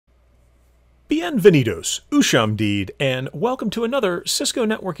Bienvenidos, Ushamdid, and welcome to another Cisco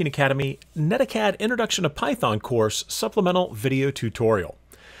Networking Academy NetAcad Introduction to Python course supplemental video tutorial.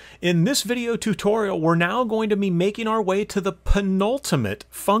 In this video tutorial, we're now going to be making our way to the penultimate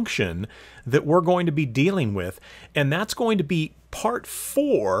function that we're going to be dealing with, and that's going to be part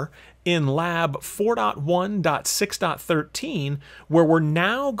 4 in lab 4.1.6.13, where we're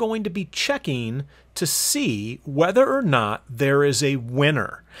now going to be checking to see whether or not there is a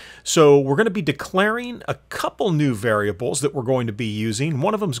winner. So we're going to be declaring a couple new variables that we're going to be using.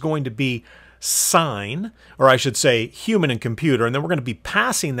 One of them is going to be sign, or I should say human and computer, and then we're going to be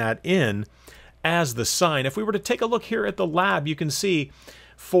passing that in as the sign. If we were to take a look here at the lab, you can see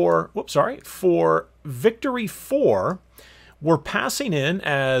for victoryFor, we're passing in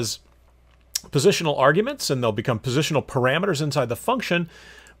as positional arguments, and they'll become positional parameters inside the function,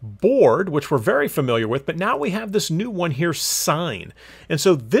 board, which we're very familiar with, but now we have this new one here, sign. And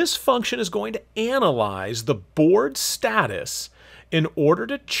so this function is going to analyze the board status in order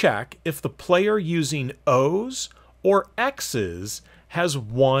to check if the player using O's or X's has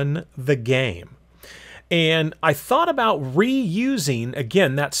won the game. And I thought about reusing,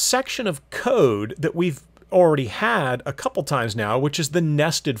 again, that section of code that we've already had a couple times now, which is the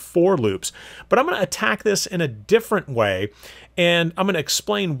nested for loops. But I'm going to attack this in a different way, and I'm going to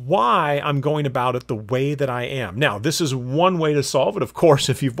explain why I'm going about it the way that I am. Now, this is one way to solve it. Of course,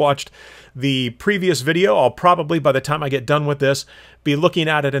 if you've watched the previous video, I'll probably, by the time I get done with this, be looking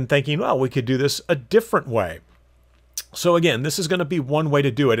at it and thinking, well, we could do this a different way. So again, this is going to be one way to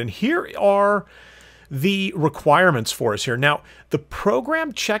do it. And here are the requirements for us here. Now, the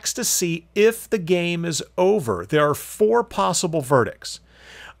program checks to see if the game is over. There are 4 possible verdicts.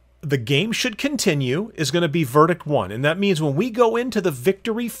 The game should continue is going to be verdict 1. And that means when we go into the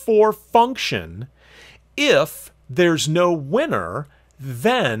victoryFor function, if there's no winner,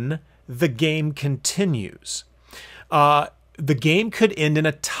 then the game continues. The game could end in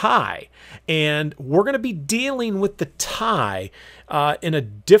a tie, and we're going to be dealing with the tie in a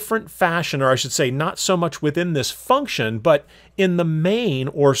different fashion, or I should say not so much within this function, but in the main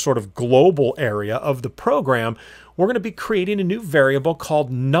or sort of global area of the program. We're going to be creating a new variable called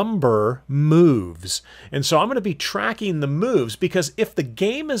number moves. And so I'm going to be tracking the moves, because if the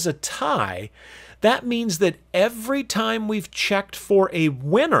game is a tie, that means that every time we've checked for a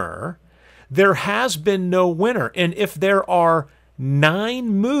winner, there has been no winner. And if there are 9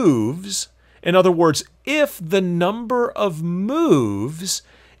 moves, in other words, if the number of moves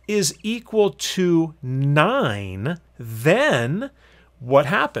is equal to 9, then what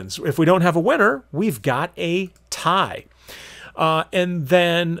happens? If we don't have a winner, we've got a tie. And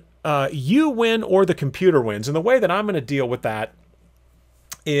then you win or the computer wins. And the way that I'm going to deal with that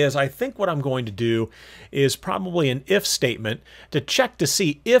is, I think what I'm going to do is probably an if statement to check to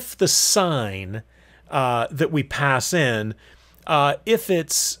see if the sign that we pass in, if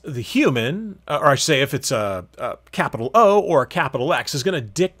it's the human, or I should say if it's a capital O or a capital X, is going to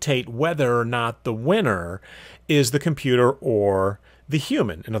dictate whether or not the winner is the computer or the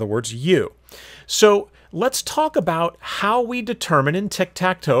human, in other words, you. So let's talk about how we determine in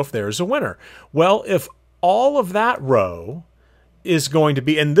Tic-Tac-Toe if there's a winner. Well, if all of that row is going to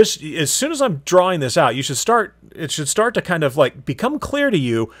be, and this, as soon as I'm drawing this out, it should start to kind of like become clear to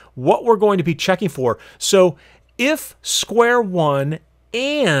you what we're going to be checking for. So if square 1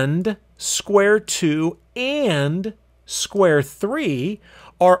 and square 2 and square 3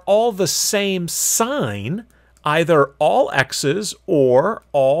 are all the same sign, either all X's or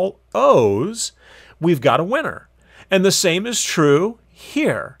all O's, we've got a winner. And the same is true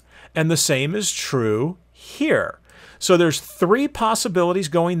here. And the same is true here. So there's 3 possibilities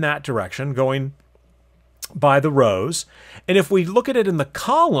going that direction, going by the rows. And if we look at it in the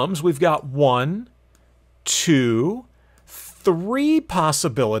columns, we've got 1, 2, 3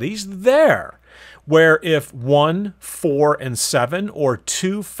 possibilities there, where if 1, 4, and 7, or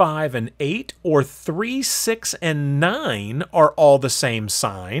 2, 5, and 8, or 3, 6, and 9 are all the same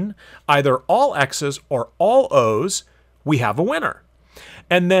sign, either all X's or all O's, we have a winner.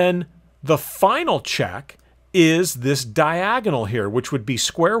 And then the final check is this diagonal here, which would be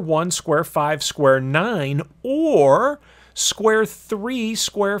square 1, square 5, square 9, or square 3,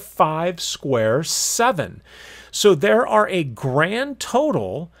 square 5, square 7. So there are a grand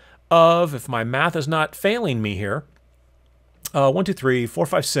total of, if my math is not failing me here, 1, 2, 3, 4,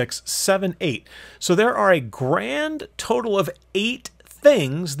 5, 6, 7, 8. So there are a grand total of 8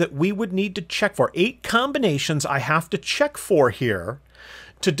 things that we would need to check for. 8 combinations I have to check for here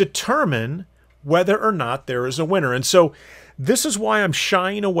to determine whether or not there is a winner. And so this is why I'm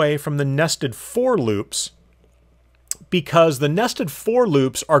shying away from the nested for loops because the nested for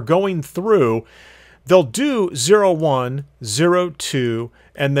loops are going through. They'll do 0, 1, 0, 2,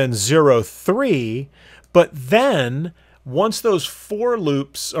 and then 0, 3, but then once those for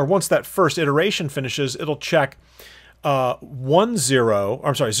loops, or once that first iteration finishes, it'll check 1, 0,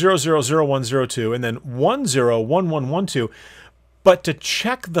 I'm sorry, 0, 0, 0, 1, 0, 2, and then 1, 0, 1, 1, 1, 2. But to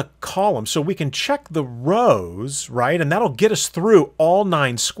check the column, so we can check the rows, right? And that'll get us through all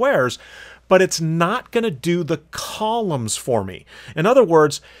 9 squares, but it's not going to do the columns for me. In other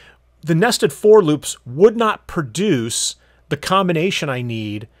words, the nested for loops would not produce the combination I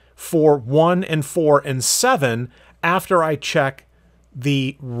need for 1 and 4 and 7 after I check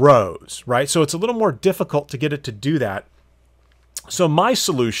the rows, right? So it's a little more difficult to get it to do that. So my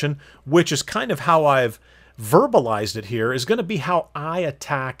solution, which is kind of how I've verbalized it here, is going to be how I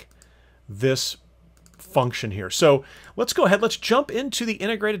attack this function here. So let's go ahead. Let's jump into the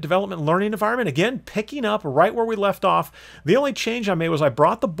integrated development learning environment. Again, picking up right where we left off. The only change I made was I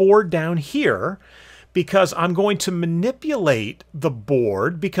brought the board down here because I'm going to manipulate the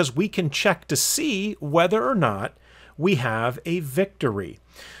board because we can check to see whether or not we have a victory.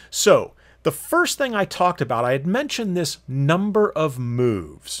 So the first thing I talked about, I had mentioned this number of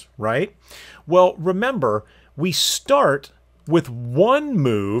moves, right? Well, remember, we start with 1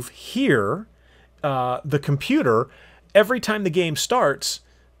 move here, the computer. Every time the game starts,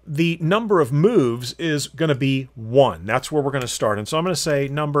 the number of moves is going to be 1. That's where we're going to start. And so I'm going to say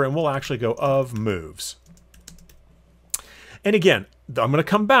number, and we'll actually go of moves. And again, I'm going to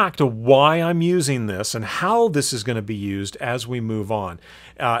come back to why I'm using this and how this is going to be used as we move on.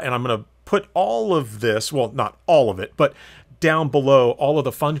 And I'm going to put all of this, well, not all of it, but down below all of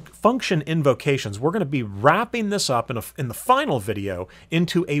the function invocations. We're going to be wrapping this up in the final video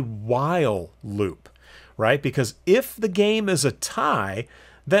into a while loop, right? Because if the game is a tie,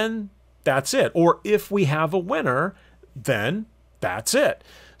 then that's it. Or if we have a winner, then that's it.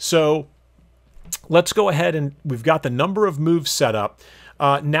 So let's go ahead, and we've got the number of moves set up.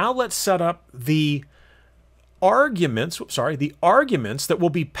 Now let's set up the arguments, the arguments that we'll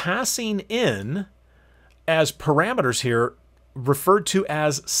be passing in as parameters here, referred to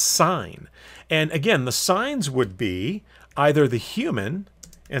as sign. And again, the signs would be either the human,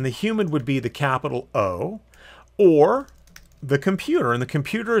 and the human would be the capital O, or the computer, and the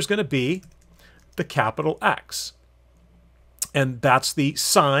computer is going to be the capital X. And that's the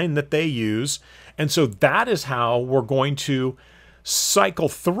sign that they use. And so that is how we're going to cycle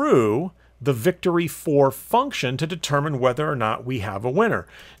through the victoryFor function to determine whether or not we have a winner.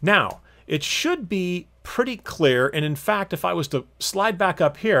 Now, it should be pretty clear, and in fact, if I was to slide back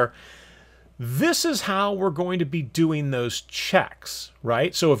up here, this is how we're going to be doing those checks,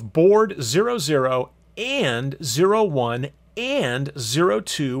 right? So if board 00 and 01 and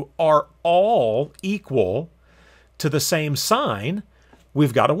 02 are all equal to the same sign,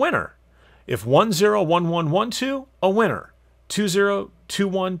 we've got a winner. If 101112, a winner.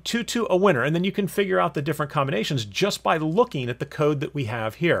 202122, a winner. And then you can figure out the different combinations just by looking at the code that we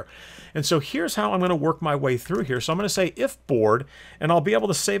have here. And so here's how I'm going to work my way through here. So I'm going to say if board, and I'll be able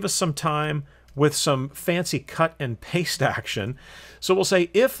to save us some time with some fancy cut and paste action. So we'll say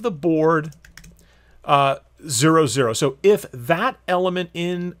if the board 00. So if that element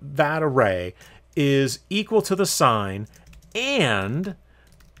in that array is equal to the sign and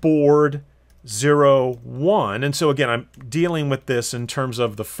board 01, and so again, I'm dealing with this in terms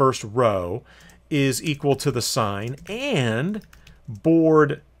of the first row is equal to the sign, and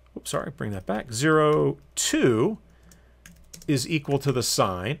board, oops, sorry, bring that back, 02 is equal to the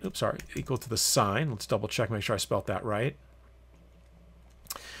sign, oops, sorry, equal to the sign. Let's double check, make sure I spelled that right.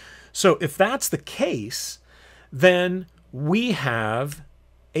 So if that's the case, then we have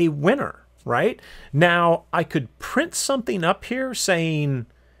a winner, right? Now, I could print something up here saying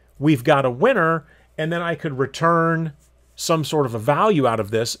we've got a winner, and then I could return some sort of a value out of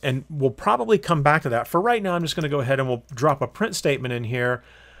this, and we'll probably come back to that. For right now, I'm just going to go ahead and we'll drop a print statement in here,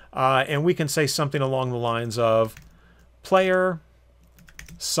 and we can say something along the lines of player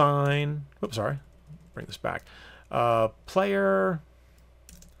sign, oops, sorry, bring this back, player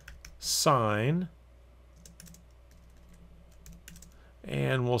sign,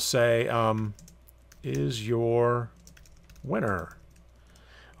 and we'll say is your winner.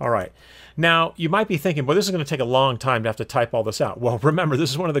 All right. Now, you might be thinking, well, this is going to take a long time to have to type all this out. Well, remember,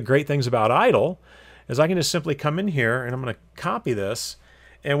 this is one of the great things about idle, is I can just simply come in here, and I'm going to copy this,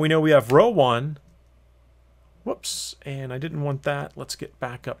 and we know we have row 1. Whoops, and I didn't want that. Let's get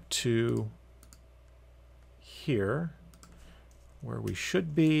back up to here. Where we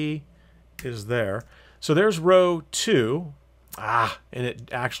should be is there. So there's row 2, And it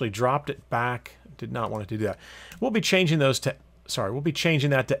actually dropped it back. Did not want it to do that. We'll be changing those to, sorry, we'll be changing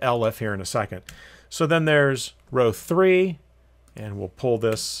that to elif here in a second. So then there's row 3, and we'll pull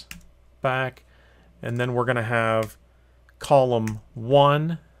this back. And then we're going to have column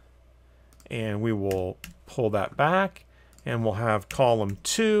 1, and we will pull that back. And we'll have column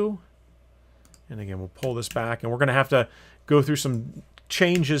 2. And again, we'll pull this back. And we're going to have to go through some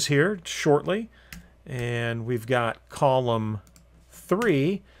changes here shortly. And we've got column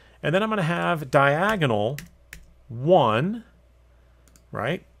 3. And then I'm going to have diagonal 1,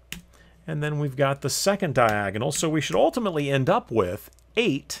 right? And then we've got the second diagonal. So we should ultimately end up with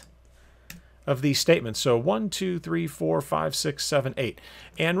 8 of these statements. So 1, 2, 3, 4, 5, 6, 7, 8.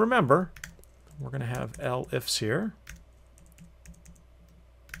 And remember, we're going to have elifs here.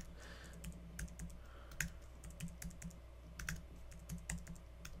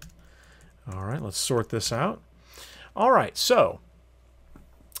 All right, let's sort this out. All right, so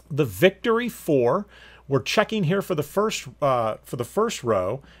the victoryFor, we're checking here for the first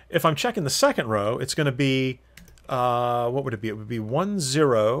row. If I'm checking the second row, it's going to be what would it be? It would be 1,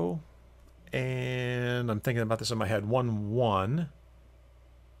 0, and I'm thinking about this in my head. 1, 1,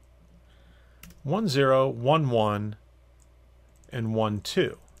 1, 0, 1, 1, and 1,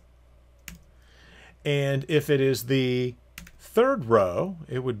 2. And if it is the third row,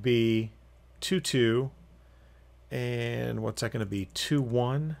 it would be 2, 2, and what's that going to be? 2,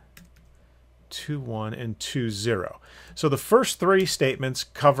 1, 2, 1, and 2, 0. So the first 3 statements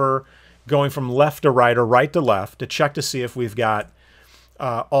cover going from left to right or right to left to check to see if we've got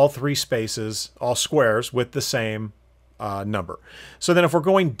all 3 spaces, all squares with the same number. So then if we're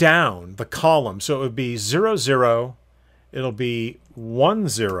going down the column, so it would be 0, 0, it'll be 1,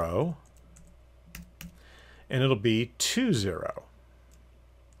 0, and it'll be 2, 0.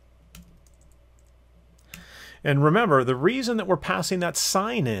 And remember, the reason that we're passing that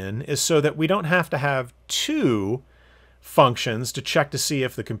sign in is so that we don't have to have 2 functions to check to see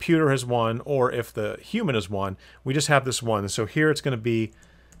if the computer has won or if the human has won. We just have this one. So here it's going to be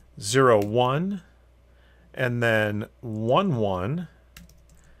 0, 1, and then 1, 1,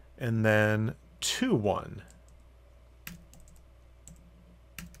 and then 2, 1.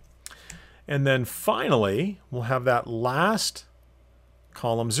 And then finally, we'll have that last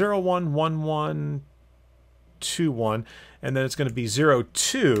column, 0, 1, 1, 1, 2, 1, and then it's going to be 0,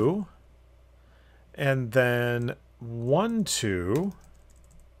 2, and then 1, 2,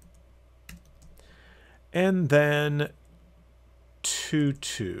 and then 2,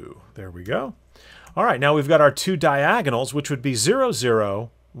 2. There we go. All right, now we've got our 2 diagonals, which would be 0, 0,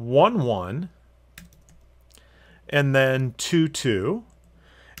 1, 1, and then 2, 2.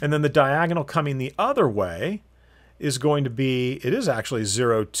 And then the diagonal coming the other way is going to be, it is actually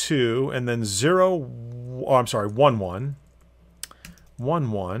 0, 2, and then 1, 1,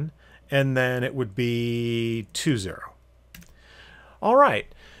 1, 1, and then it would be 2, 0. All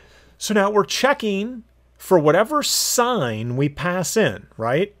right, so now we're checking for whatever sign we pass in,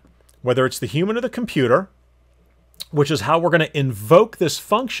 right? Whether it's the human or the computer, which is how we're going to invoke this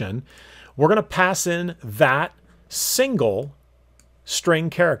function, we're going to pass in that single string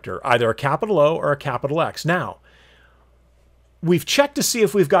character, either a capital O or a capital X. Now, we've checked to see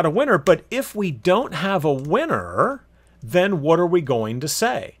if we've got a winner, but if we don't have a winner, then what are we going to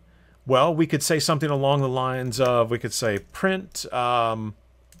say? Well, we could say something along the lines of, we could say print, let's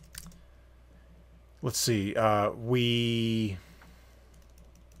see, we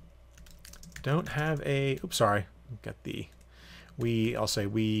don't have a, oops, sorry, got the, I'll say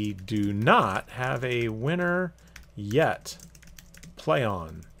we do not have a winner yet. Play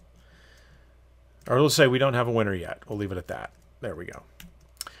on. Or let's say we don't have a winner yet. We'll leave it at that. There we go.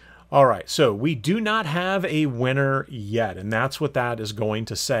 All right, so we do not have a winner yet, and that's what that is going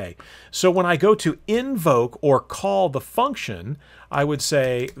to say. So when I go to invoke or call the function, I would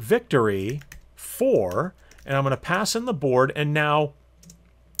say victoryFor, and I'm going to pass in the board, and now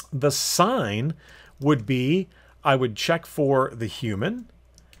the sign would be, I would check for the human,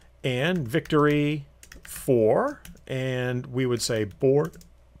 and victoryFor, and we would say board,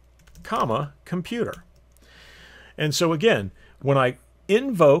 comma, computer. And so again, when I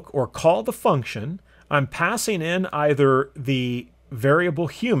invoke or call the function, I'm passing in either the variable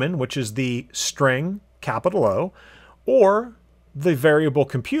human, which is the string capital O, or the variable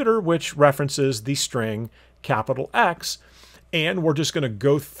computer, which references the string capital X. And we're just going to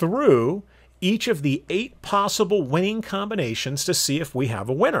go through each of the 8 possible winning combinations to see if we have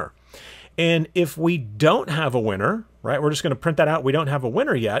a winner. And if we don't have a winner, right, we're just going to print that out. We don't have a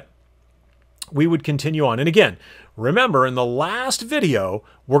winner yet. we would continue on. And again, remember in the last video,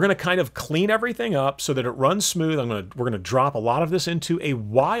 we're going to kind of clean everything up so that it runs smooth. We're going to drop a lot of this into a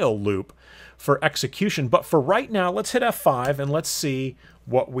while loop for execution. But for right now, let's hit F5 and let's see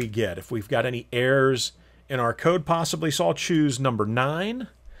what we get. If we've got any errors in our code possibly. So I'll choose number 9.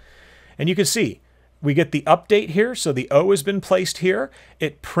 And you can see we get the update here. So the O has been placed here.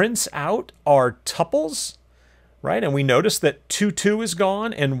 It prints out our tuples, right? And we notice that 2, 2 is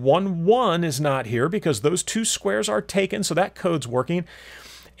gone and 1, 1 is not here because those 2 squares are taken. So that code's working.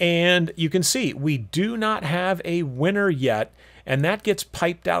 And you can see we do not have a winner yet. And that gets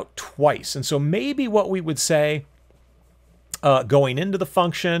piped out twice. And so maybe what we would say going into the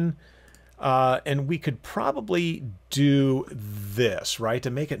function, and we could probably do this, right, to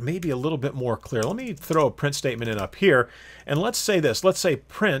make it maybe a little bit more clear. Let me throw a print statement in up here. And let's say this. Let's say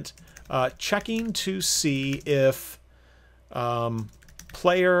print checking to see if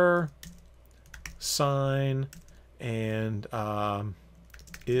player sign and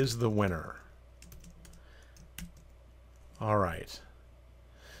is the winner. All right.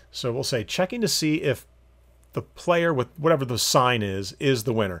 So we'll say checking to see if the player with whatever the sign is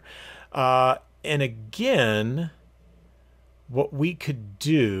the winner. And again, what we could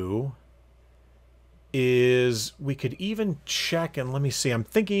do is we could even check, and let me see, I'm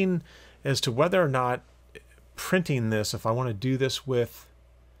thinking as to whether or not printing this, if I want to do this with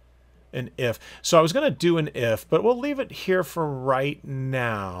an if. So I was going to do an if, but we'll leave it here for right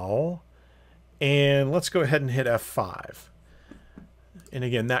now. And let's go ahead and hit F5. And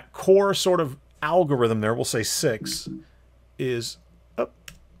again, that core sort of algorithm there, we'll say 6, is, oh,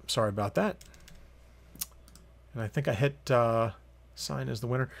 sorry about that. And I think I hit sign as the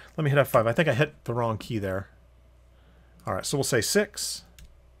winner. Let me hit F5. I think I hit the wrong key there. All right, so we'll say 6.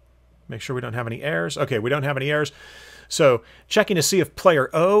 Make sure we don't have any errors. Okay, we don't have any errors. So checking to see if player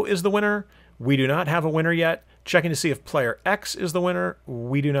O is the winner. We do not have a winner yet. Checking to see if player X is the winner.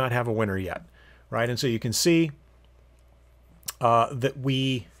 We do not have a winner yet, right? And so you can see that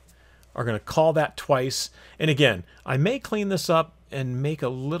we are going to call that twice. And again, I may clean this up and make a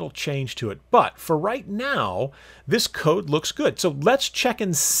little change to it. But for right now, this code looks good. So let's check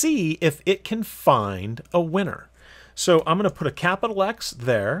and see if it can find a winner. So I'm going to put a capital X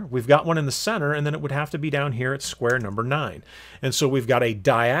there. We've got one in the center, and then it would have to be down here at square number 9. And so we've got a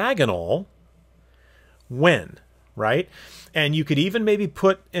diagonal win, right? And you could even maybe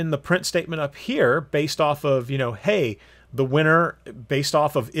put in the print statement up here based off of, you know, hey, the winner based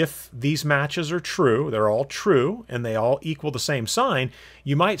off of if these matches are true, they're all true, and they all equal the same sign,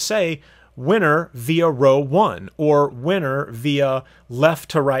 you might say winner via row 1, or winner via left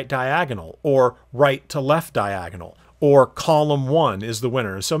to right diagonal, or right to left diagonal, or column 1 is the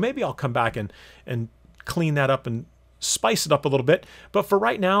winner. So maybe I'll come back and clean that up and spice it up a little bit. But for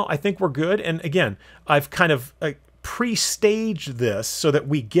right now, I think we're good. And again, I've kind of pre-staged this so that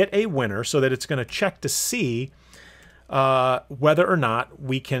we get a winner, so that it's going to check to see whether or not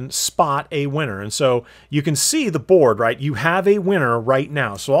we can spot a winner. And so you can see the board, right? You have a winner right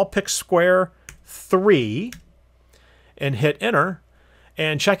now. So I'll pick square 3 and hit enter,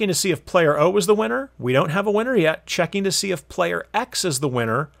 and checking to see if player O is the winner. We don't have a winner yet. Checking to see if player X is the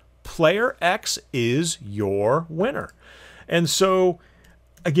winner. Player X is your winner. And so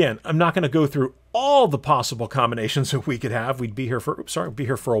again, I'm not going to go through all the possible combinations that we could have. We'd be here for, be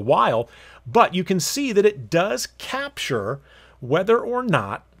here for a while, but you can see that it does capture whether or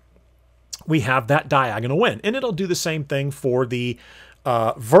not we have that diagonal win. And it'll do the same thing for the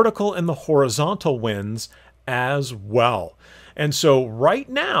vertical and the horizontal wins as well. And so right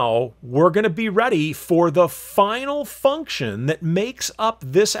now, we're going to be ready for the final function that makes up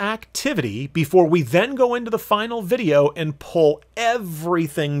this activity before we then go into the final video and pull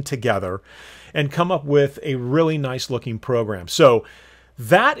everything together and come up with a really nice looking program. So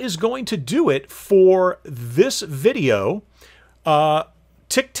that is going to do it for this video.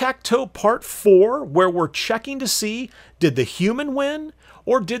 Tic-Tac-Toe Part 4, where we're checking to see, did the human win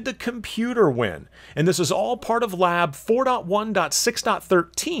or did the computer win? And this is all part of Lab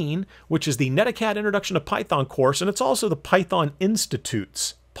 4.1.6.13, which is the NetAcad Introduction to Python course, and it's also the Python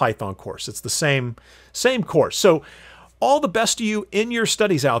Institute's Python course. It's the same course. So all the best to you in your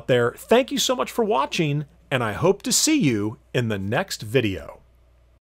studies out there. Thank you so much for watching, and I hope to see you in the next video.